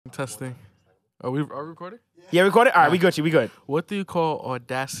Testing. Are we recording? Yeah, recorded? All right, we good. We good. What do you call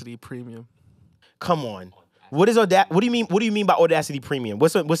Audacity Premium? Come on. What is Audacity? What do you mean by Audacity Premium?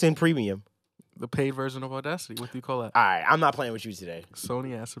 What's in Premium? The paid version of Audacity. What do you call that? All right, I'm not playing with you today.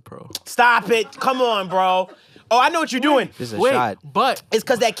 Sony Acid Pro. Stop it. Come on, bro. Oh, I know what you're doing. This is a shot. But it's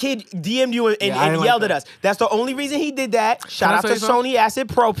because that kid DM'd you and yelled at us. That's the only reason he did that. Shout out to Sony Acid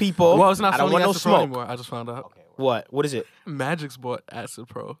Pro people. Well, it's not I don't Sony want no Acid Pro smoke anymore. I just found out. Okay, what is it? Magic's bought Acid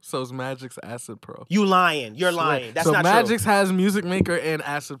Pro. So it's Magic's Acid Pro. You lying. You're lying. That's so not Magic's true. has Music Maker and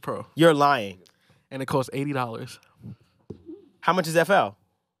Acid Pro. You're lying. And it costs $80. How much is FL?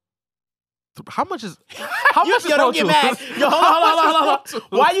 How much is Yo, don't get mad. Yo, hold on.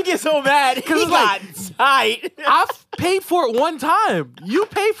 Why you get so mad? Because it's like tight. I've paid for it one time. You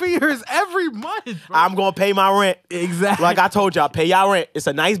pay for yours every month, bro. I'm gonna pay my rent. Exactly. Like I told y'all, pay y'all rent. It's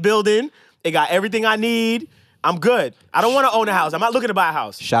a nice building. It got everything I need. I'm good. I don't want to own a house. I'm not looking to buy a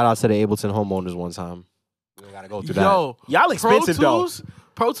house. Shout out to the Ableton homeowners one time. We gotta go through that. Yo, y'all expensive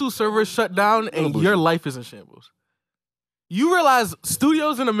Pro Tools servers shut down and your life is in shambles. You realize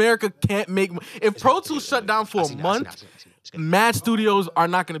studios in America can't make... If Pro Tools shut down for a month, mad studios are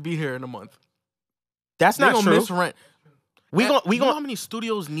not going to be here in a month. That's not true. They're going to miss rent. You know how many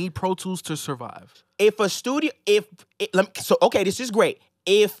studios need Pro Tools to survive? If a studio... Okay, this is great.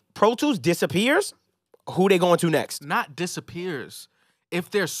 If Pro Tools disappears, who they going to next? Not disappears.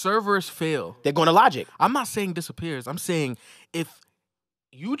 If their servers fail... They're going to Logic. I'm not saying disappears. I'm saying if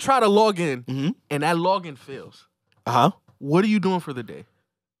you try to log in and that login fails... What are you doing for the day?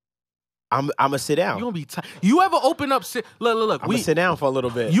 I'm gonna sit down. You gonna be tired. You ever open up? Look. I'm gonna sit down for a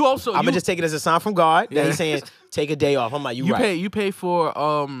little bit. You also. I'm gonna just take it as a sign from God that He's saying take a day off. I'm like, you right. You pay for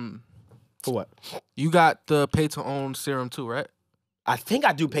what? You got the pay to own Serum too, right? I think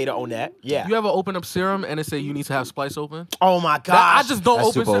I do pay to own that. Yeah. You ever open up Serum and it say you need to have Splice open? Oh my God! I just don't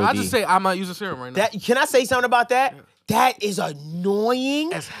open Serum. I just say I'm not using Serum right now. Can I say something about that? Yeah. That is annoying.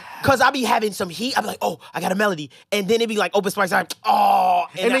 Because I be having some heat. I be like, oh, I got a melody. And then it be like open splice. I'm like, oh.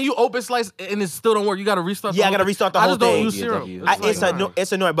 And then you open slice and it still don't work. You got to restart the whole thing. I got to restart the whole thing. I just don't use Serum.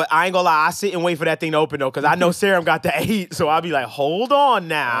 It's annoying. But I ain't going to lie. I sit and wait for that thing to open, though. Because I know Serum got the heat. So I'll be like, hold on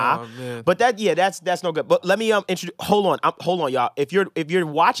now. Oh, but that's no good. But let me introduce. Hold on, y'all. If you're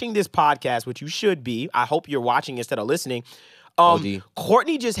watching this podcast, which you should be, I hope you're watching instead of listening.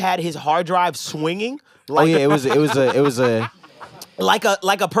 Courtney just had his hard drive swinging. Like, it was a like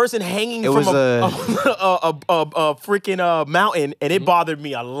a person hanging from a freaking mountain, and it bothered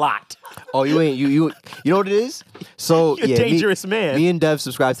me a lot. Oh, you know what it is? So You're a dangerous man. Me and Dev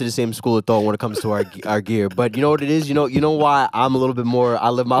subscribe to the same school of thought when it comes to our gear. But you know what it is? You know why I'm a little bit more. I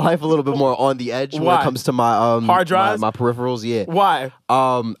live my life a little bit more on the edge when it comes to my hard drives, my peripherals. Yeah. Why?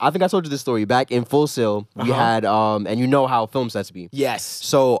 I think I told you this story back in Full Sail. We had and you know how film sets be. Yes.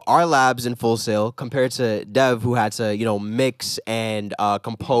 So our labs in Full Sail compared to Dev, who had to mix and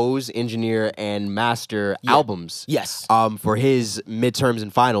compose, engineer, and master albums. Yes. For his midterms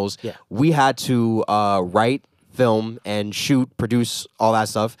and finals. Yeah. We had to write, film, and shoot, produce, all that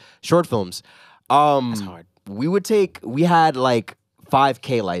stuff. Short films. That's hard. We had like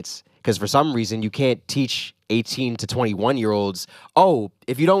 5K lights because for some reason you can't teach 18 to 21-year-olds, oh,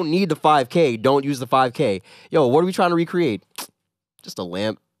 if you don't need the 5K, don't use the 5K. Yo, what are we trying to recreate? Just a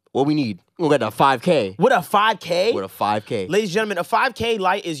lamp. What we need? We got a 5K. With a 5K? With a 5K. Ladies and gentlemen, a 5K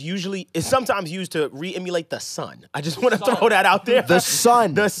light is sometimes used to re-emulate the sun. I just want to throw that out there. The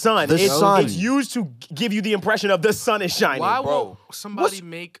sun. The sun. It's used to give you the impression of the sun is shining. Why will somebody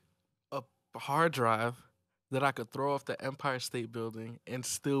make a hard drive that I could throw off the Empire State Building and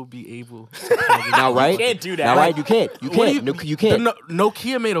still be able to plug it? Now, right? You can't do that. Now, right? You can't. You can't. You can't.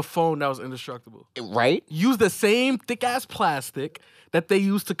 Nokia made a phone that was indestructible. Right? Use the same thick-ass plastic that they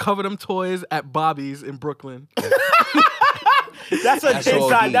used to cover them toys at Bobby's in Brooklyn. That's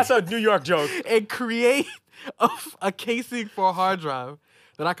a New York joke. And create a casing for a hard drive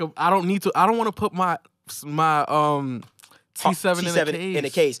that I don't want to put my T7 in a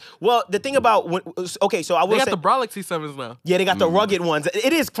case. Well, the thing about so I will they got say, the Brolic T7s now. Yeah, they got the rugged ones.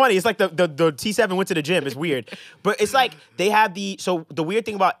 It is funny. It's like the T7 went to the gym. It's weird, but it's like they have the weird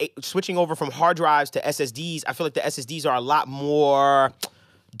thing about switching over from hard drives to SSDs. I feel like the SSDs are a lot more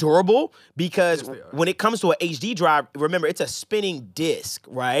durable because when it comes to an HD drive, remember it's a spinning disc,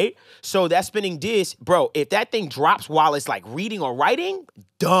 right? So that spinning disc, bro, if that thing drops while it's like reading or writing,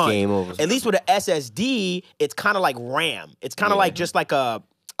 done. Game over. At least with an SSD, it's kind of like RAM. It's kind of like just like a.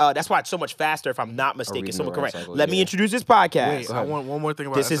 That's why it's so much faster, if I'm not mistaken. Someone correct. Let me introduce this podcast. Wait, I want one more thing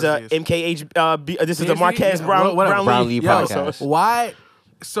about this. SSDs. Is a MKH. This is a Marquez Brownlee podcast. Why?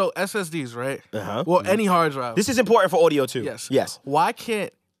 So SSDs, right? Uh-huh. Well, any hard drive. This is important for audio too. Yes. Yes. Why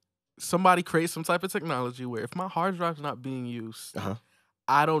can't somebody create some type of technology where if my hard drive's not being used,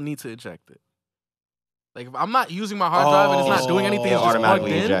 I don't need to eject it. Like if I'm not using my hard drive and it's not doing anything, it's just plugged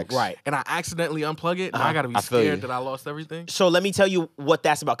in, ejects. Right. and I accidentally unplug it, now I gotta be scared that I lost everything. So let me tell you what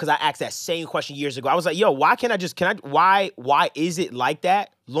that's about, because I asked that same question years ago. I was like, yo, why is it like that?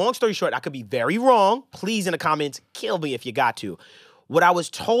 Long story short, I could be very wrong. Please, in the comments, kill me if you got to. What I was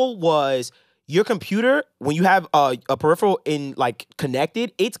told was your computer, when you have a peripheral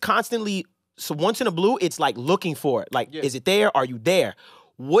connected, it's constantly, so once in a blue, it's like looking for it. Like, is it there? Are you there?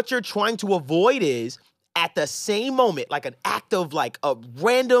 What you're trying to avoid is at the same moment, like an act of like a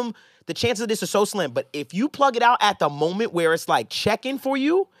random, the chances of this are so slim, but if you plug it out at the moment where it's like checking for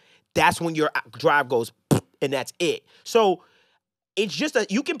you, that's when your drive goes and that's it. So it's just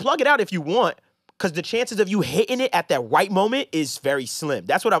you can plug it out if you want, because the chances of you hitting it at that right moment is very slim.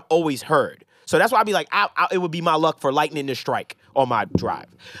 That's what I've always heard. So that's why I'd be like, it would be my luck for lightning to strike on my drive.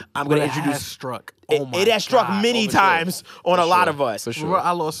 I'm going to introduce. It has struck. It has struck many times on a lot of us. For sure. Remember,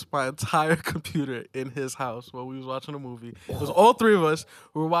 I lost my entire computer in his house while we was watching a movie. It was all three of us.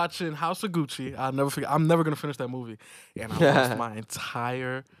 We were watching House of Gucci. I'll never forget. I'm never going to finish that movie. And I lost my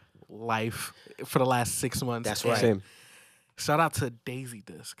entire life for the last 6 months. That's right. Same. Shout out to Daisy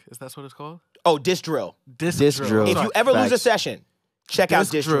Disc. Is that what it's called? Oh, Disc Drill. Disc Drill. If you ever lose a Facts. session, check out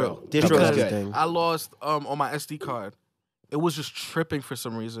Disc Drill. Disc Drill is Because good. I lost on my SD card. It was just tripping for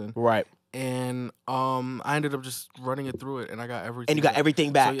some reason. Right. And I ended up just running it through it, and I got everything. And you got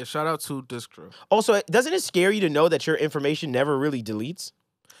everything back. So yeah, shout out to Disc Drill. Also, doesn't it scare you to know that your information never really deletes?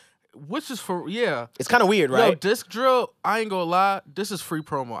 Which is It's kind of weird, right? Yo, Disc Drill, I ain't gonna lie, this is free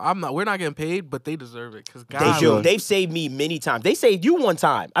promo. We're not getting paid, but they deserve it. Cause They do. They've saved me many times. They saved you one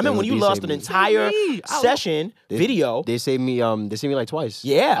time. I remember when you lost an entire session video. They saved me like twice.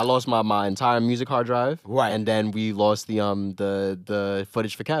 Yeah. I lost my entire music hard drive. Right. And then we lost the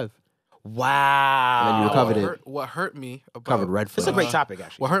footage for Kev. Wow. And then you recovered it. What hurt me about Covered red It's a great topic,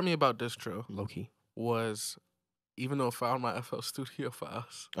 actually. What hurt me about Disc Drill Low-key. was, even though I found my FL Studio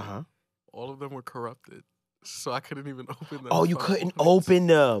files, all of them were corrupted. So I couldn't even open them. Oh, you couldn't open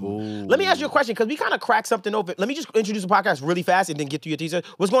them. Ooh. Let me ask you a question, because we kind of cracked something open. Let me just introduce the podcast really fast and then get to your teaser.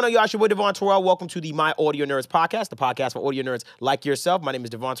 What's going on, y'all? It's your boy, Devvon Terrell. Welcome to the My Audio Nerds podcast, the podcast for audio nerds like yourself. My name is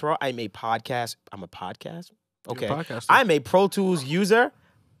Devvon Terrell. I'm a podcast. Okay. I'm a Pro Tools user.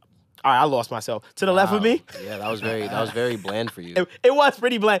 All right, I lost myself. To the left of me. Yeah, that was very bland for you. It was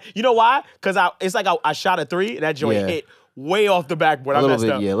pretty bland. You know why? Because it's like I shot a 3 and that joint hit way off the backboard. A I messed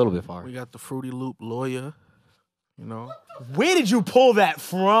up. little bit far. We got the Fruity Loop Lawyer. You know, Where did you pull that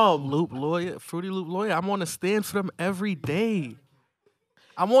from? Fruity Loop Lawyer. I'm on a stand for them every day.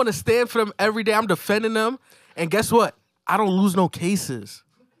 I'm defending them, and guess what? I don't lose no cases.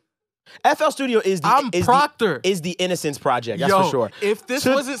 FL Studio is Proctor. is the Innocence Project. That's for sure. If this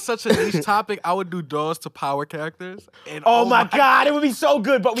wasn't such a niche topic, I would do DAWs to power characters. And Oh my God, it would be so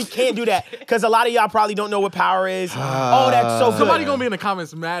good, but we can't do that because a lot of y'all probably don't know what power is. Oh, that's so good. Somebody gonna be in the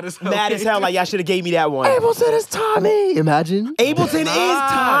comments mad as hell. Mad as hell, like y'all should have gave me that one. Ableton is Tommy. Imagine. Ableton is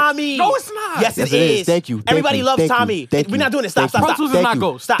Tommy. No, it's not. Yes, it Yes, it is. is. Thank you. Everybody loves Tommy. We're not doing it. Stop. Pro Tools is not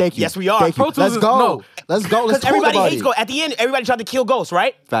Ghost. Stop. Thank you. Yes, we are. Thank you. Pro Tools Let's is- go. no. Let's go. Let's Because talk everybody about hates it. Ghost. At the end, everybody tried to kill Ghost,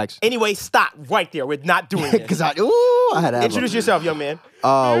 right? Facts. Anyway, stop right there. We're not doing it. Because I had to Introduce yourself, young man.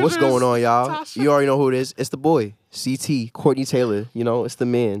 What's going on, y'all? Tasha. You already know who it is. It's the boy, CT, Courtney Taylor. You know, it's the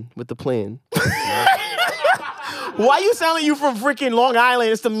man with the plan. Why you sound like you from freaking Long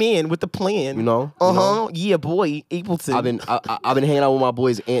Island? It's the man with the plan. You know? Yeah, boy, Ableton. I've been hanging out with my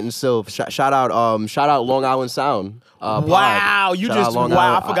boys Ant and Sylph. Shout out Long Island Sound. Wow, you Shout out just Long wow,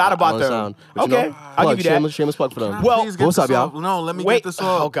 Island- I forgot about Island them. Sound. But you Okay, know, I'll give you that. Shameless plug for them. Well, Please get what's up, this y'all? off. No, let me Wait, get this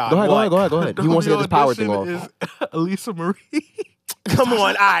off. oh God, Go ahead, what? go ahead. He wants to get this power thing off. Is Elisa Marie. Come on,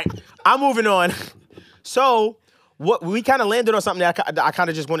 all right, I'm moving on. So, what we kind of landed on something that I kind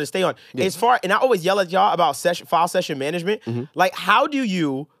of just wanted to stay on. As far, and I always yell at y'all about file session management. Like, how do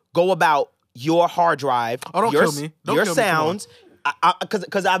you go about your hard drive, Oh, don't your, kill me. Don't your kill me. Come on. sounds?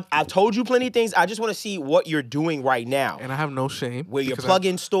 Because I've told you plenty of things. I just want to see what you're doing right now. And I have no shame. Where your because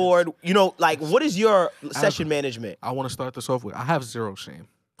plugin stored, you know, like what is your session management? I want to start this off with, I have zero shame.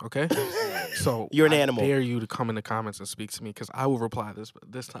 Okay? So You're an I animal. dare you to come in the comments and speak to me because I will reply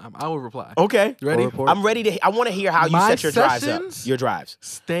this time. I will reply. Okay, You ready? I'm ready to. I want to hear how you My set your drives up. sessions? Your drives.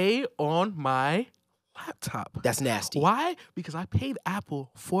 Stay on my laptop. That's nasty. Why? Because I paid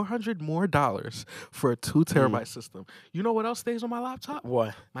Apple $400 more for a 2 terabyte system. You know what else stays on my laptop?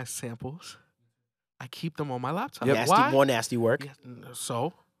 What? My samples. I keep them on my laptop. Yep. Nasty. Why? More nasty work. Yeah,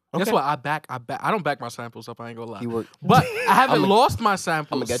 so Guess Okay. what? I don't back my samples up. I ain't gonna lie. You were- But I haven't I'ma- lost my I'ma get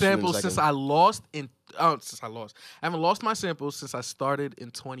you in a samples since second. I lost. I haven't lost my samples since I started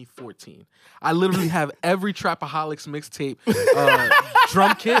in 2014. I literally have every Trapaholics mixtape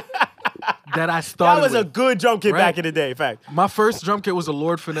drum kit that I That started was a with. good drum kit Right. back in the day, in fact. My first drum kit was a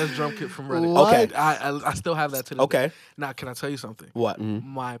Lord Finesse drum kit from Reddit. What? Okay. I still have that to this Okay. day. Now, can I tell you something? What?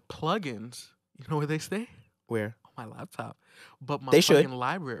 My plugins, you know where they stay? Where? On my laptop. But my They should. fucking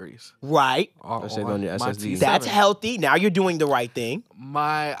libraries Right. are They're saved on on your my SSD. T7. That's healthy. Now you're doing the right thing.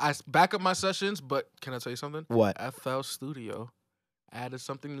 I back up my sessions, but can I tell you something? What? FL Studio added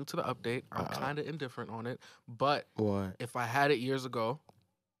something new to the update. I'm kind of indifferent on it, but What? if I had it years ago,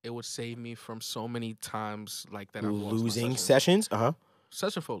 it would save me from so many times like that. I've lost my Losing sessions. sessions? Uh-huh.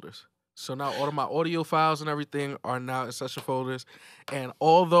 Session folders. So now all of my audio files and everything are now in session folders. And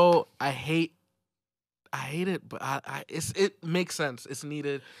although I hate it, but it makes sense. It's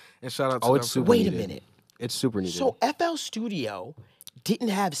needed. And shout out to Oh, them it's for super that. Wait a needed. minute. It's super needed. So FL Studio didn't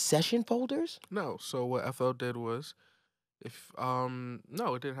have session folders? No. So what FL did was, no,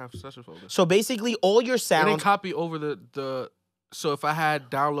 it didn't have session folders. So basically all your It didn't sounds copy over the. So if I had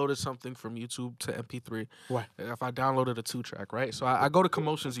downloaded something from YouTube to MP3, Right. if I downloaded a 2-track, right? So I go to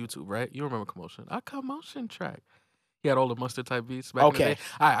Commotion's YouTube, right? You remember Commotion? A Commotion track. He had all the mustard type beats back in the Okay. day.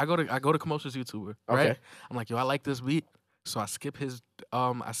 All right, I go to Commotion's YouTuber, right? Okay. I'm like, yo, I like this beat. So I skip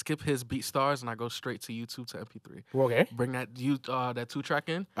his beat stars and I go straight to YouTube to MP3. Okay. Bring that 2-track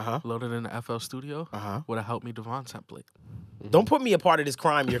in, Uh-huh. load it in the FL Studio. Uh-huh. Would have helped me Devvon template. Don't put me a part of this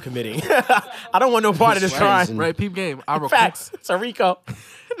crime you're committing. I don't want no part of this crime. Crazy. Right, peep game. I record. Facts. It's a Rico.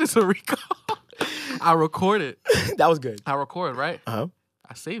 It's a Rico. I record it. That was good. I record, right? Uh-huh.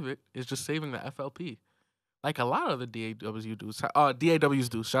 I save it. It's just saving the FLP. Like a lot of the DAWs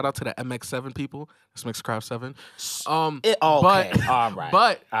do. Shout out to the MX7 people. That's Mixcraft 7. Okay. All right.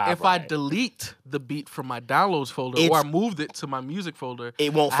 But All if I right. delete the beat from my downloads folder or I moved it to my music folder,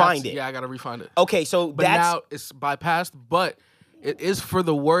 It won't I have find to- it. Yeah, I gotta refind it. Okay, so But that's now it's bypassed. But it is for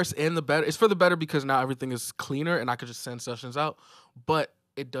the worse and the better. It's for the better because now everything is cleaner and I could just send sessions out. But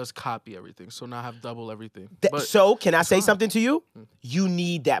it does copy everything, so now I have double everything. But so can I say fine. something to you? You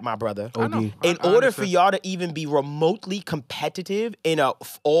need that, my brother. I know. In I order for understand. y'all to even be remotely competitive in a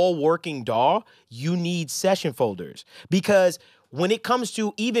all working DAW, you need session folders. Because when it comes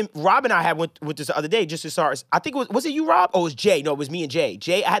to even Rob and I had went this the other day just to start. I think was it you, Rob? Oh, it was Jay. No, it was me and Jay.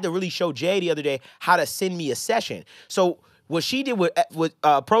 Jay, I had to really show Jay the other day how to send me a session. So what she did with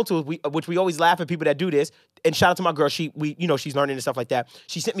Pro Tools, which we always laugh at people that do this, and shout out to my girl, she's learning and stuff like that.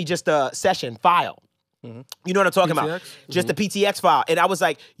 She sent me just a session file. You know what I'm talking about? PTX? Just the PTX file. And I was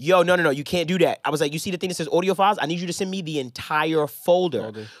like, yo, no, you can't do that. I was like, you see the thing that says audio files? I need you to send me the entire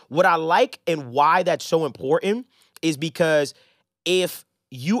folder. What I like and why that's so important is because if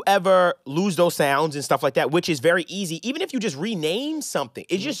you ever lose those sounds and stuff like that, which is very easy, even if you just rename something,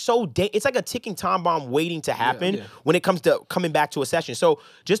 it's just so, it's like a ticking time bomb waiting to happen when it comes to coming back to a session. So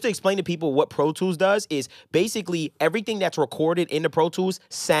just to explain to people what Pro Tools does is basically everything that's recorded in the Pro Tools,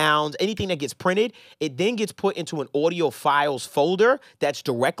 sounds, anything that gets printed, it then gets put into an audio files folder that's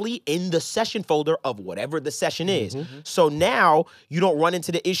directly in the session folder of whatever the session is. So now you don't run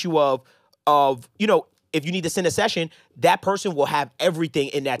into the issue of if you need to send a session, that person will have everything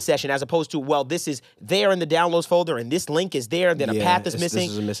in that session as opposed to, well, this is there in the downloads folder and this link is there, then a Yeah, path is this missing.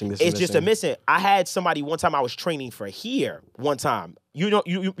 is missing, this it's is just a missing. missing. I had somebody one time I was training for here one time. You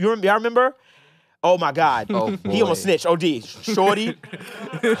remember? Oh my God. Oh, He boy. almost snitched. OD. Shorty.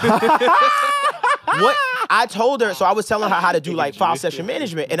 What I told her, so I was telling her how to do like file session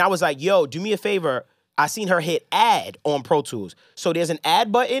management. And I was like, yo, do me a favor. I seen her hit add on Pro Tools. So there's an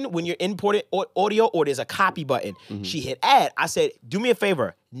add button when you're importing audio or there's a copy button. She hit add. I said, do me a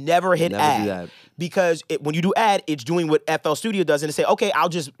favor, never hit Never add. do that. Because when you do add, it's doing what FL Studio does and it say, okay, I'll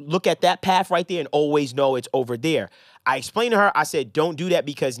just look at that path right there and always know it's over there. I explained to her, I said, don't do that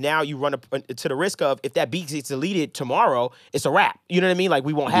because now you run to the risk of if that beat gets deleted tomorrow, it's a wrap. You know what I mean? Like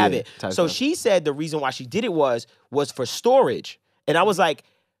we won't have Yeah, it. type So stuff. she said the reason why she did it was for storage. And I was like,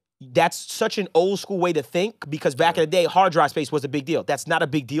 that's such an old school way to think because back in the day, hard drive space was a big deal. That's not a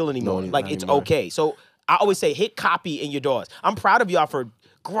big deal anymore. No, Like not it's anymore. okay. So I always say hit copy in your DAWs. I'm proud of y'all for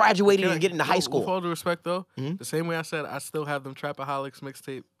graduating and getting to high school. With all due respect, though, the same way I said I still have them Trapaholics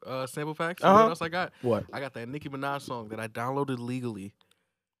mixtape sample packs. You Uh-huh. know what else I got? What? I got that Nicki Minaj song that I downloaded legally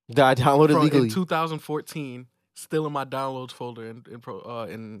That I downloaded from, legally. in 2014, still in my downloads folder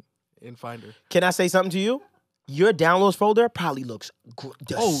in Finder. Can I say something to you? Your downloads folder probably looks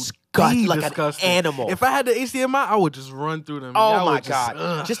disgusting, like disgusting. an animal. If I had the HDMI, I would just run through them. Oh Y'all my would God.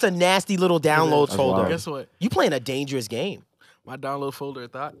 ugh. Just a nasty little downloads That's folder. wild. Guess what? You playing a dangerous game. My download folder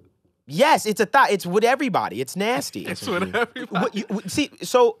at that. Yes, it's a thought. It's with everybody. It's nasty. It's with everybody.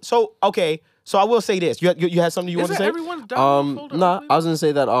 Okay. So I will say this. You have something you want to say? Everyone's download folder? No, I was gonna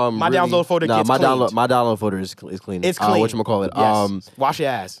say that. My download folder gets my cleaned. my download folder is clean. It's clean. Whatchamacallit? Yes. Wash your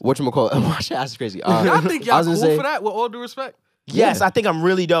ass. Whatchamacallit? Wash your ass is crazy. Y'all think y'all I was cool gonna say, for that? With all due respect. Yes, I think I'm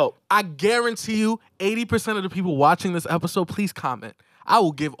really dope. I guarantee you, 80% of the people watching this episode, please comment. I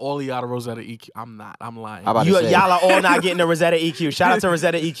will give all of y'all a Rosetta EQ. I'm not. I'm lying. I'm about to say. Y'all are all not getting a Rosetta EQ. Shout out to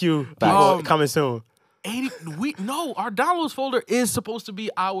Rosetta EQ. People coming soon. Our downloads folder is supposed to be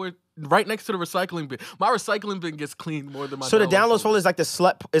right next to the recycling bin. My recycling bin gets cleaned more than my. So the downloads folder is like the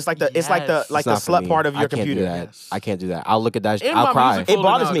slut. It's like the slut part of your computer. I can't do that. I'll look at that. And I'll my cry. music It folder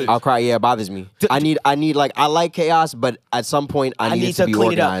bothers me. nowadays. I'll cry. Yeah, it bothers me. I need like I like chaos, but at some point I need it to be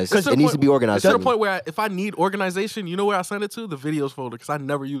clean it up. organized. 'Cause It needs to be organized. To the point where if I need organization, you know where I send it to? The videos folder, because I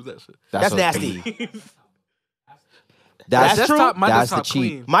never use that shit. That's what- nasty. That's That's true. My That's the desktop cheat.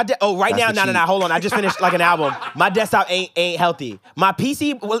 clean. Right That's now, the no. cheat. Hold on. I just finished like an album. My desktop ain't healthy. My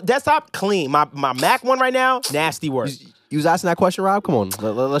PC desktop clean. My Mac one right now, nasty work. You was asking that question, Rob? Come on,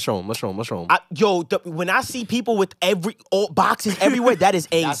 let's show him. Let's show him. When I see people with boxes everywhere, that is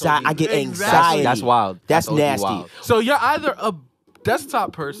anxiety. I get anxiety. That's wild. That's OD nasty. wild. So you're either a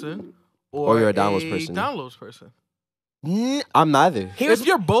desktop person or you're a downloads person. Downloads person. I'm neither. If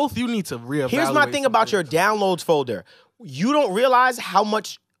you're both, you need to reevaluate. Here's my thing about your downloads folder. You don't realize how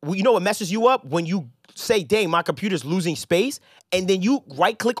much, you know what messes you up? When you say, dang, my computer's losing space, and then you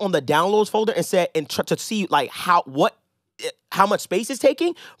right click on the downloads folder and try to see like how much space it's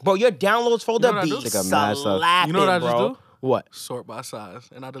taking. Bro, your downloads folder You know what I be do? Like a mad stuff. slapping, You know what I just bro. do? What? Sort by size,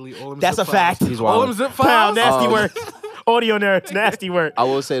 and I delete all them. That's zip a fact. files. He's All wild. them zip Wow, files. nasty work. Audio nerds, nasty work. I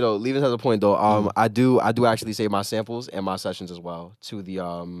will say though, leaving has a point though. I do actually save my samples and my sessions as well to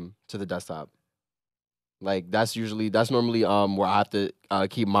the desktop. Like that's normally where I have to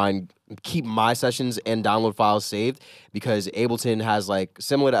keep my sessions and download files saved, because Ableton has like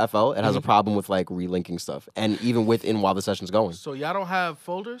similar to FL, it has a problem with like relinking stuff, and even within while the session's going. So y'all don't have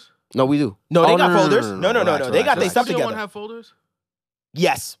folders? No, we do. No, they Oh, got folders. No. Relax, They got their relax. stuff Studio One together. have folders?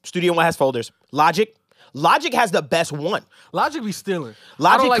 Yes, Studio One has folders. Logic has the best one. Logic be stealing.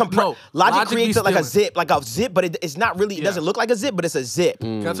 Logic Logic creates be it like a stealing. zip, but it's not really. It Yeah. doesn't look like a zip, but it's a zip.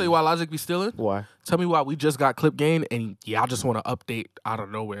 Can I tell you why Logic be stealing? Why? Tell me why we just got Clip Gain and y'all just want to update out of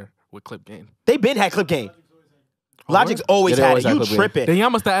nowhere with Clip Gain. They been had Clip Gain. Logic's always Yeah, they had always it. had You Clip Gain. tripping? Then y'all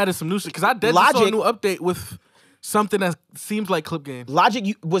must have added some new shit, because I dead just saw a Logic- new update with something that seems like Clip Gain.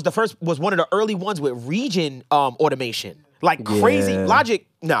 Logic was one of the early ones with region automation, like crazy. Yeah. Logic,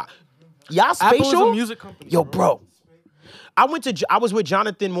 nah. Y'all Apple is spatial. a music company. Yo, bro. I was with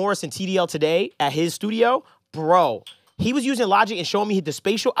Jonathan Morris and TDL today at his studio. Bro, he was using Logic and showing me the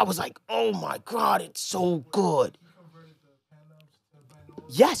spatial. I was like, oh my God, it's so good.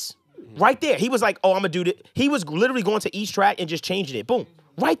 Yes. Right there. He was like, oh, I'm going to do this. He was literally going to each track and just changing it. Boom.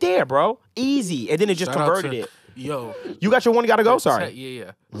 Right there, bro. Easy. And then it just Shout out converted to- it. Yo. You got your one gotta go? Tech, Sorry.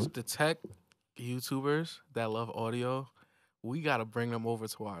 yeah. The tech YouTubers that love audio, we got to bring them over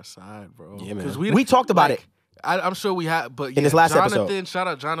to our side, bro. Yeah, man. 'Cause We talked about it. I'm sure we had, but In this last Jonathan, episode. shout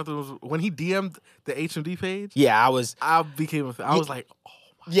out Jonathan, when he DM'd the HMD page, Yeah, I I was like, oh my.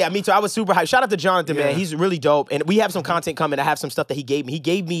 Yeah, me too. I was super hyped. Shout out to Jonathan, Yeah. man. He's really dope. And we have some content coming. I have some stuff that he gave me. He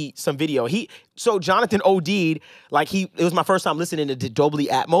gave me some video. So Jonathan OD'd, like it was my first time listening to Dolby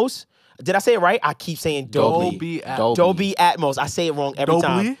Atmos. Did I say it right? I keep saying Dolby. Dolby Atmos. I say it wrong every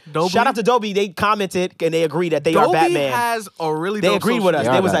time. Dolby? Shout out to Dolby. They commented and they agreed that they are Dolby Batman. has a really They dope agreed with us. They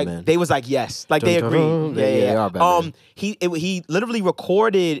are They Batman. was like yes. Like they Dun, agreed. dun, dun. They are Batman. He literally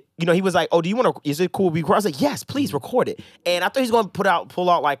recorded, he was like, "Oh, do you want to is it cool we record?" I was like, "Yes, please record it." And I thought he's going to pull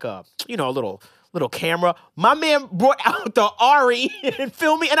out like a, a little camera. My man brought out the Ari and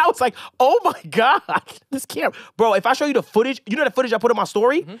filmed me, and I was like, "Oh my God, this camera." Bro, if I show you the footage, you know the footage I put in my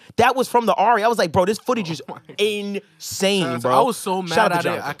story? That was from the Ari. I was like, "Bro, this footage is insane, bro." I was so Shout out mad to at it.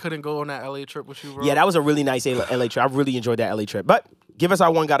 Jonathan. I couldn't go on that LA trip with you, bro. Yeah, that was a really nice LA trip. I really enjoyed that LA trip. But give us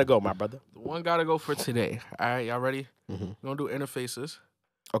our one gotta go, my brother. The one gotta go for today. All right, y'all ready? We're gonna do interfaces,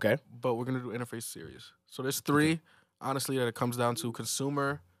 Okay. but we're gonna do interface series. So there's three, honestly, that it comes down to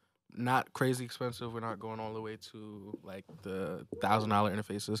consumer, not crazy expensive. We're not going all the way to like the $1,000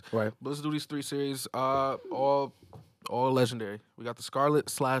 interfaces. Right. But let's do these three series. All legendary. We got the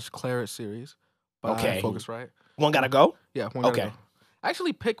Scarlet/Claret series by Okay. Focusrite. One gotta go? Yeah, one gotta Okay. go.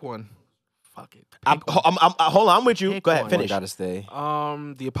 Actually, pick one. Fuck it. I'm, Pick one. hold on, I'm with you. Pick Go ahead, one. finish. Gotta stay.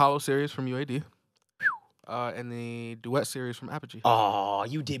 The Apollo series from UAD. And the Duet series from Apogee. Oh,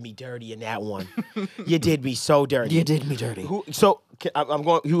 you did me dirty in that one. You did me so dirty. You did me dirty. I'm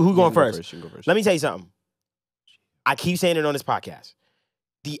going. Who going first? You can go first. Let me tell you something. I keep saying it on this podcast.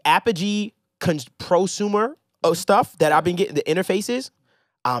 The Apogee prosumer stuff that I've been getting, the interfaces,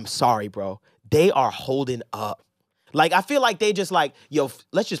 I'm sorry, bro. They are holding up. Like, I feel like they just like, yo,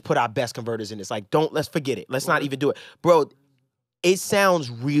 let's just put our best converters in this. Like, let's forget it. Let's not even do it. Bro, it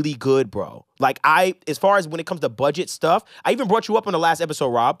sounds really good, bro. Like, as far as when it comes to budget stuff, I even brought you up on the last episode,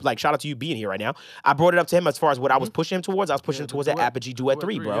 Rob. Like, shout out to you being here right now. I brought it up to him as far as what I was pushing him towards. I was pushing him towards that Apogee Duet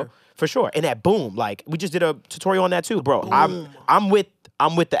 3, bro. Yeah. For sure. And that Boom. Like, we just did a tutorial on that too, bro. I'm with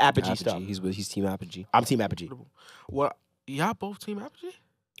the Apogee stuff. He's Team Apogee. I'm Team Apogee. What? Y'all both Team Apogee?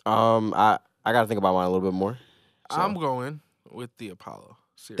 I gotta think about mine a little bit more. So. I'm going with the Apollo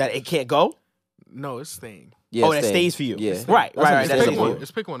series. That it can't go? No, it's staying. Yeah, that stays for you. Yeah. Right. Let's Pick one.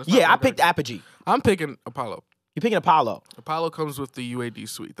 Let's pick one. Yeah, I picked Apogee. I'm picking Apollo. You're picking Apollo. Apollo comes with the UAD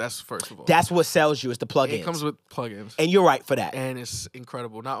suite. That's first of all. That's what sells you is the plugins. It comes with plugins. And you're right for that. And it's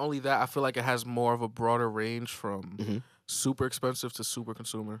incredible. Not only that, I feel like it has more of a broader range from super expensive to super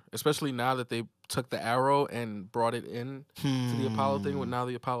consumer. Especially now that they took the Arrow and brought it in to the Apollo thing with now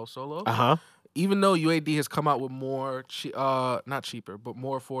the Apollo Solo. Even though UAD has come out with more, not cheaper, but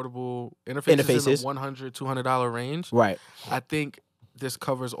more affordable interfaces. In the $100, $200 range. Right. I think this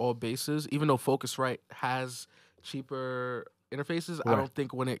covers all bases. Even though Focusrite has cheaper interfaces, I don't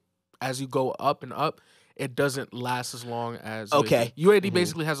think as you go up and up, it doesn't last as long as UAD. UAD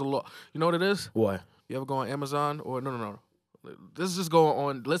basically has a lot. You know what it is? What? You ever go on Amazon or no. This is just going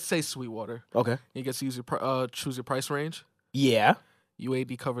on. Let's say Sweetwater. Okay. You get to choose your price range. Yeah.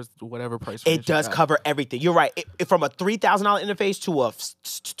 UAD covers whatever price range. It does cover everything. You're right. From a $3,000 interface to a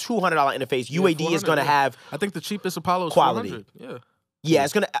 $200 interface, UAD is going to have. I think the cheapest Apollo is quality. 400. Yeah. Yeah,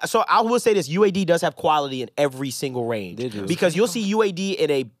 it's gonna. So I will say this: UAD does have quality in every single range. Because you'll see UAD in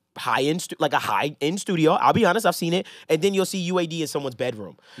a high-end studio. I'll be honest, I've seen it, and then you'll see UAD in someone's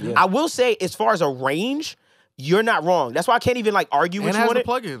bedroom. Yeah. I will say, as far as a range, you're not wrong. That's why I can't even argue with you on it. And it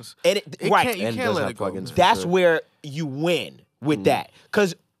has the plugins. And right, you can't let it go. That's where you win with that.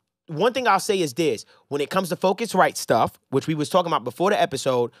 Because one thing I'll say is this: when it comes to Focusrite stuff, which we was talking about before the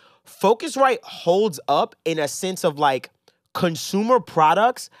episode, Focusrite holds up in a sense of consumer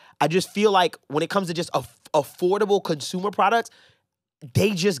products. I just feel like when it comes to just affordable consumer products,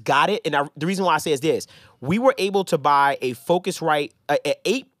 they just got it. And the reason why I say is this: we were able to buy a Focusrite, an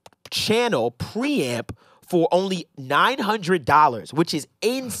 8-channel preamp for only $900, which is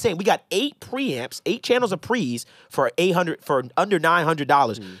insane. We got 8 preamps, 8 channels of pre's for under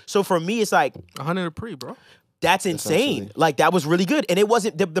 $900. So for me, it's like $100 a pre, bro. That's insane. That was really good, and it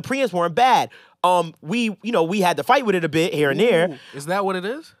wasn't the preamps weren't bad. We had to fight with it a bit here and there. Is that what it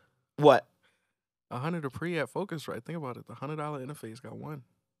is? What? $100 a pre at Focusrite. Think about it. The $100 interface got one.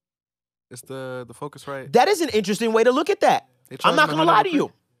 It's the Focusrite. That is an interesting way to look at that. I'm not gonna lie to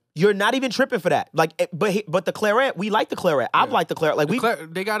you. You're not even tripping for that. But the Claret, we like the Claret. I've liked the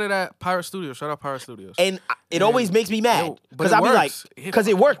Claret. They got it at Pirate Studios. Shout out Pirate Studios. And it always makes me mad because I be like, because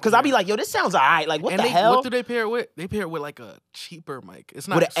it works. Because I be like, yo, this sounds all right. What the hell? What do they pair it with? They pair it with a cheaper mic. It's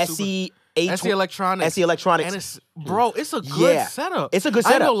not with an SE Electronics. SE Electronics. And it's a good setup. It's a good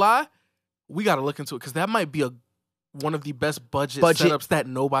setup. I ain't gonna lie. We gotta look into it because that might be one of the best budget setups that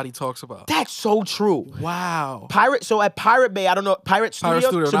nobody talks about. That's so true. Wow. So at Pirate Bay, I don't know, Pirate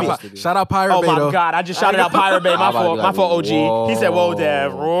Studio? Shout out Pirate Bay, Oh, my God. I just shouted out Pirate Bay. My fault, OG. Whoa. He said, whoa,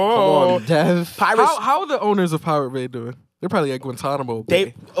 Dev. Whoa. Come on, Dev. How are the owners of Pirate Bay doing? They're probably at Guantanamo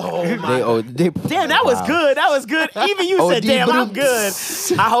Bay. Damn, that was good. That was good. Even you said, damn, I'm good.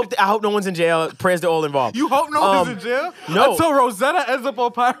 I hope no one's in jail. Prayers to all involved. You hope no one's in jail? No. Until Rosetta ends up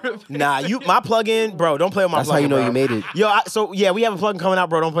on Pirate Bay. Nah, my plugin, bro, don't play with my plugin. That's how you know you made it. Yo, we have a plugin coming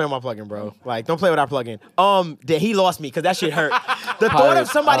out, bro. Don't play with my plugin, bro. Don't play with our plugin. He lost me because that shit hurt. The thought of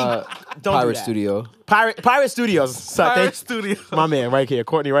somebody don't Pirate do that. Studio. Pirate Studios. Pirate Studios. My man, right here.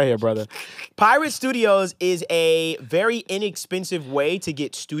 Courtney, right here, brother. Pirate Studios is a very inexpensive way to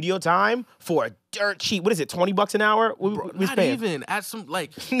get studio time for a dirt cheap. What is it, $20 an hour? Not even. At some,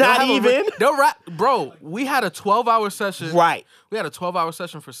 Not even? Bro, we had a 12-hour session. Right. We had a 12-hour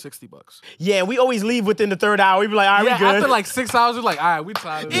session for $60. Yeah, and we always leave within the third hour. We be like, all right, we good. After 6 hours, we're like, all right, we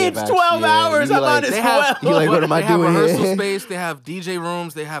tired. It's 12 hours. I'm on this 12. You're like, what am I doing here? They have rehearsal space. They have DJ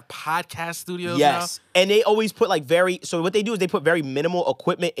rooms. They have podcast studios now. And they always put so what they do is they put very minimal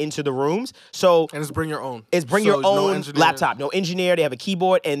equipment into the rooms. And it's bring your own. It's bring your own laptop. No engineer. They have a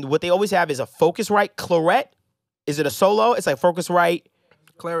keyboard. And what they always have is a Focusrite Claret. Is it a Solo? It's like Focusrite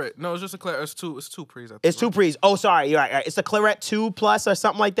Claret. No, it's just a Claret. It's two pre's. I think, It's 2 pre's. Oh, sorry. You're right. It's a Claret 2 Plus or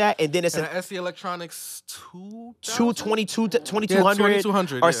something like that. And then it's And a an SE Electronics 2200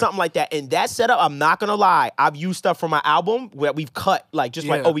 2200 or something like that. And that setup, I'm not going to lie, I've used stuff from my album where we've cut, like, just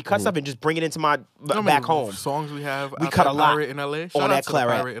like, Yeah. we cut stuff and just bring it into my back home. Songs we have. We out cut that a lot Pirate in LA. on Shout that out to the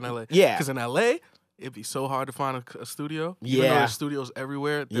Claret. Pirate in LA. Yeah. Because in LA, it'd be so hard to find a studio. Even though Yeah. there's studios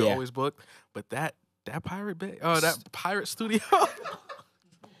everywhere, they're Yeah. always booked. But that Pirate studio.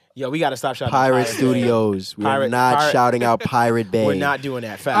 Yo, we got to stop shouting Pirate out Bay. Studios. We're Pirate- not Pirate- shouting out Pirate Bay. We're not doing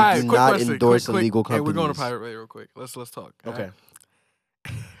that. Fact. All right, do quick not question. endorse quick. illegal Hey, we're going to companies. Pirate Bay real quick. Let's talk. all Okay.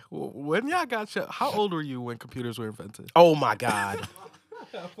 right? When y'all got how old were you when computers were invented? Oh, my God.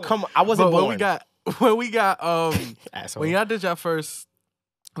 Come on. I wasn't But born. when we got Asshole. when y'all did y'all first,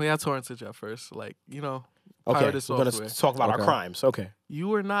 when y'all torrented y'all first, like, Okay, pirated we're going software. to talk about our Okay. crimes. Okay. You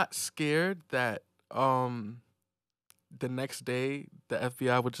were not scared that the next day the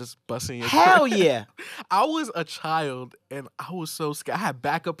FBI would just bust in your Hell crib? yeah. I was a child and I was so scared. I had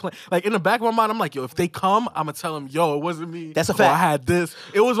backup plan. Like in the back of my mind, I'm like, yo, if they come, I'm gonna tell them, yo, it wasn't me. That's a Or fact. I had this.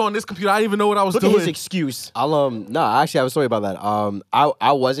 It was on this computer. I didn't even know what I was Look at doing. his excuse. No, actually I have a story about that.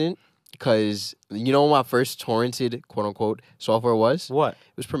 I wasn't, because you know what my first torrented quote unquote software was? What?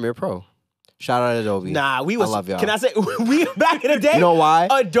 It was Premiere Pro. Shout out Adobe. Nah, we was. I love y'all. Can I say we back in the day? You know why?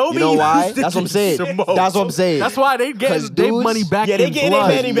 Adobe. You know why? used to That's what I'm do saying. the most. That's what I'm saying. That's why they 'Cause get their dudes- money back Yeah, they in getting their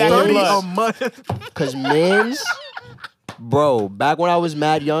blood. money back in 30 blood. a month. Cause mans, bro, back when I was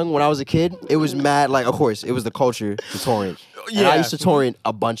mad young, when I was a kid, it was mad, like, of course, it was the culture to torrent. And I Yeah. used to torrent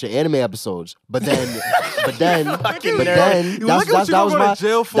a bunch of anime episodes. But then nerd. You look at what you gonna go to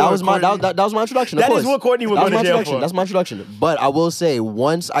jail for, that was my Courtney. that was my introduction. That of is course. what Courtney would That go was to my jail introduction. for. That's my introduction. But I will say,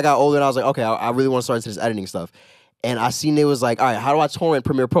 once I got older and I was like, okay, I really want to start into this editing stuff. And I seen they was like, all right, how do I torrent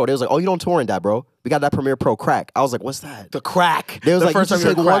Premiere Pro? They was like, oh, you don't torrent that, bro. We got that Premiere Pro crack. I was like, what's that? The crack. They was the like, you first just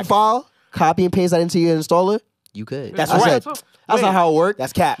time take you heard one crack. file, copy and paste that into your installer. You could. That's I right. said, that's not how it worked.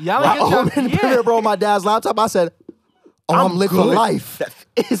 That's cap. Y'all When I ain't get y'all- opened yeah. Premiere Pro on my dad's laptop, I said, oh, I'm lit for good. life.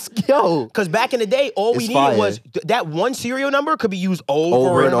 It's, yo. Because back in the day, all we It's needed fire. was that one serial number could be used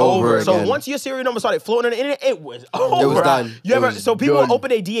over and over. So again. once your serial number started floating on the internet, it was over. It was done. You It ever? was So people would done. open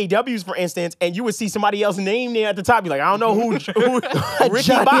their DAWs, for instance, and you would see somebody else's name there at the top. You're like, I don't know who Ricky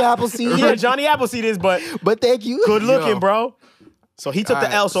Johnny Bob- Appleseed. Yeah, Johnny Appleseed is, but But thank you. good looking, Yo. bro. So he took the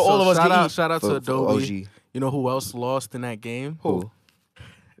Alright, L, so all of us shout can out, eat. Shout out to For Adobe. OG. You know who else lost in that game? Who?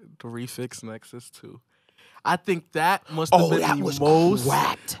 The Refix Nexus 2. I think that must have Oh, been that the was most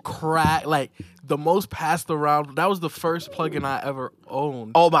cracked. like the most passed around. That was the first plugin I ever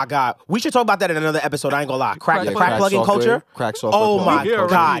owned. Oh my God, we should talk about that in another episode. I ain't gonna lie. Crack Yeah, crack plugin software, culture. Crack software. Oh my Yeah,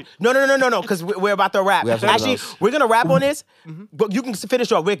 God. right. No, because we're about to wrap. We have something Actually, else. we're gonna wrap on this, but you can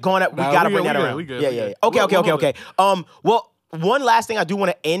finish off. We're going. We Nah, gotta we bring good, that we around. good, we good, Yeah, we yeah. good. Okay. Well. One last thing I do want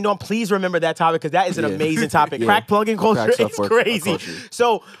to end on. Please remember that topic because that is an Yeah. amazing topic. Yeah. Crack plugin culture Crack is software crazy. culture.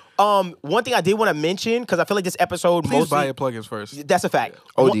 So, one thing I did want to mention because I feel like this episode Please mostly buy your plugins first. that's a fact.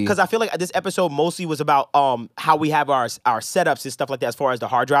 OD. Because I feel like this episode mostly was about how we have our setups and stuff like that as far as the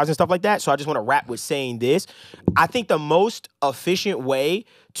hard drives and stuff like that. So I just want to wrap with saying this. I think the most efficient way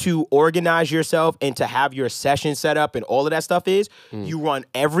to organize yourself and to have your session set up and all of that stuff is you run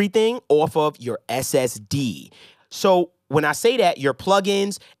everything off of your SSD. So when I say that, your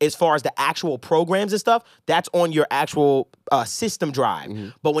plugins, as far as the actual programs and stuff, that's on your actual system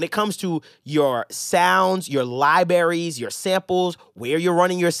drive. But when it comes to your sounds, your libraries, your samples, where you're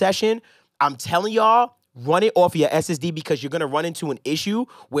running your session, I'm telling y'all, run it off of your SSD because you're going to run into an issue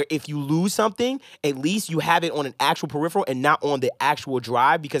where if you lose something, at least you have it on an actual peripheral and not on the actual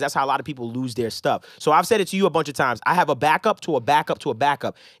drive because that's how a lot of people lose their stuff. So I've said it to you a bunch of times. I have a backup to a backup to a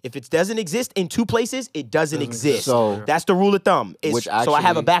backup. If it doesn't exist in two places, it doesn't exist. So- that's the rule of thumb. Which So I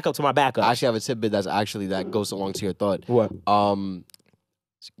have a actually- backup to my backup. I actually have a tidbit that goes along to your thought. What?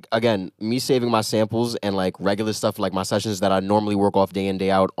 Again, me saving my samples and like regular stuff, like my sessions that I normally work off day in day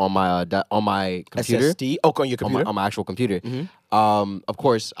out on my computer, SSD? Oh, on your computer? on my actual computer. Of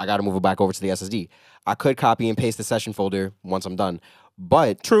course, I got to move it back over to the SSD. I could copy and paste the session folder once I'm done,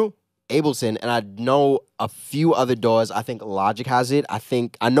 but True. Ableton, and I know a few other DAWs. I think Logic has it.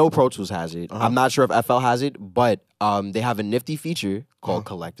 I know Pro Tools has it. I'm not sure if FL has it, but they have a nifty feature called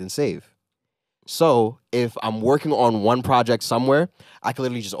Collect and Save. So if I'm working on one project somewhere, I can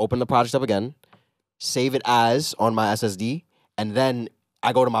literally just open the project up again, save it as on my SSD, and then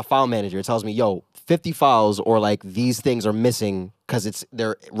I go to my file manager. It tells me, yo, 50 files or like these things are missing because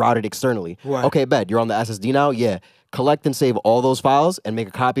they're routed externally. Right. Okay, bet. You're on the SSD now? Yeah. Collect and save all those files and make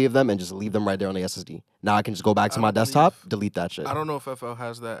a copy of them and just leave them right there on the SSD. Now I can just go back to my desktop, delete that shit. I don't know if FL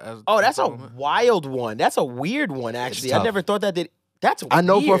has that as. Oh, that's a implement. wild one. That's a weird one, actually. I tough. never thought that did. That's I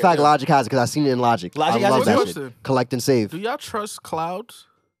know for a weird. fact Logic has it because I've seen it in Logic. Logic I has love it that too? shit. Collect and save. Do y'all trust clouds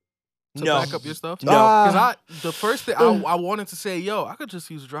to No. back up your stuff? No. Because the first thing I wanted to say, yo, I could just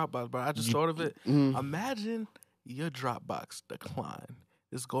use Dropbox, but I just thought of it. Imagine your Dropbox decline.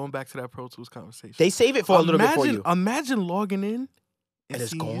 It's going back to that Pro Tools conversation. They save it for a little bit for you. Imagine logging in and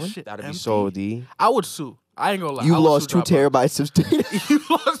it's seeing your gone? shit That'd be empty. so D. I would sue. I ain't gonna lie. You I would lost sue 2 Dropbox. terabytes of data. You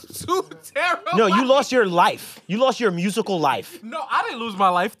lost 2 terabytes. No, you lost your life. You lost your musical life. No, I didn't lose my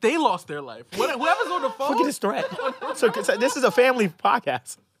life. They lost their life. Whoever's on the phone. Look at this threat. So this is a family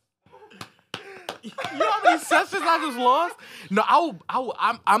podcast. You know how many sessions I just lost? No,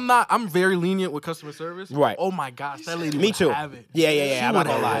 I'm very lenient with customer service. Right. Oh my gosh, that lady Me would too. have it. Yeah. She I'm not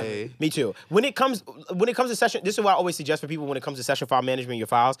would gonna have lie. it. Me too. When it comes to session, this is what I always suggest for people when it comes to session file management, your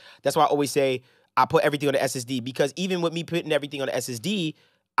files. That's why I always say I put everything on the SSD because even with me putting everything on the SSD,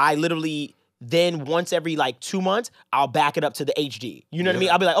 I literally then once every like 2 months, I'll back it up to the HD. You know what I mean?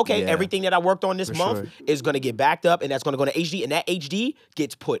 I'll be like, okay, Yeah. everything that I worked on this month is gonna get backed up, and that's gonna go to HD, and that HD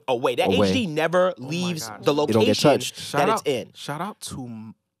gets put away. That HD never leaves gosh. the don't get location touched. that it's in. Shout out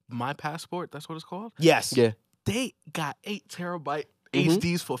to My Passport. That's what it's called. Yes. Yeah. They got 8 terabyte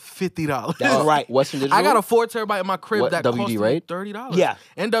HDs for $50. That's right. Western Digital. I got a 4 terabyte in my crib What, that WD, cost me right? $30. Yeah.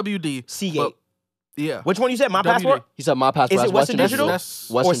 NWD. Seagate. But, yeah. Which one you said? My WD. passport? He said My Passport. Is it That's Western Digital? That's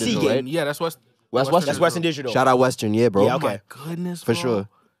Western or Digital, Seagate? right? Yeah, that's Western That's Western Digital. Shout out Western, yeah, bro. Yeah, Oh okay. my goodness, For bro. sure.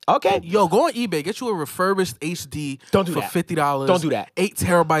 Okay. Yo, go on eBay, get you a refurbished HD Don't do for that. $50. Don't do that. 8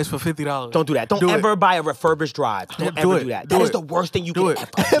 terabytes for $50. Don't do that. Don't Do it. ever buy a refurbished drive. Don't Do ever it. do that. Do That is it. the worst thing you Do can it.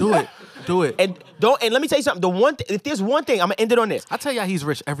 ever Do it. Do it. And let me tell you something. If there's one thing, I'm gonna end it on this. I tell y'all he's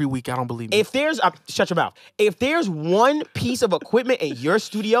rich every week. I don't believe me. If there's shut your mouth. If there's one piece of equipment in your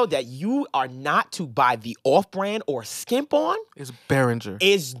studio that you are not to buy the off-brand or skimp on, It's Behringer.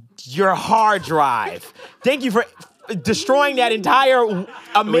 is your hard drive. Thank you for destroying that entire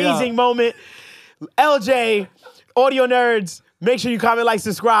amazing moment. LJ, Audio Nerds, make sure you comment, like,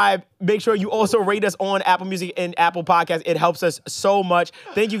 subscribe. Make sure you also rate us on Apple Music and Apple Podcasts. It helps us so much.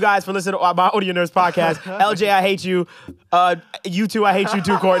 Thank you guys for listening to my Audio Nerds podcast. LJ, I hate you. You too, I hate you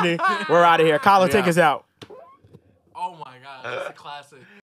too, Courtney. We're out of here. Kylo, take us out. Oh my God, that's a classic.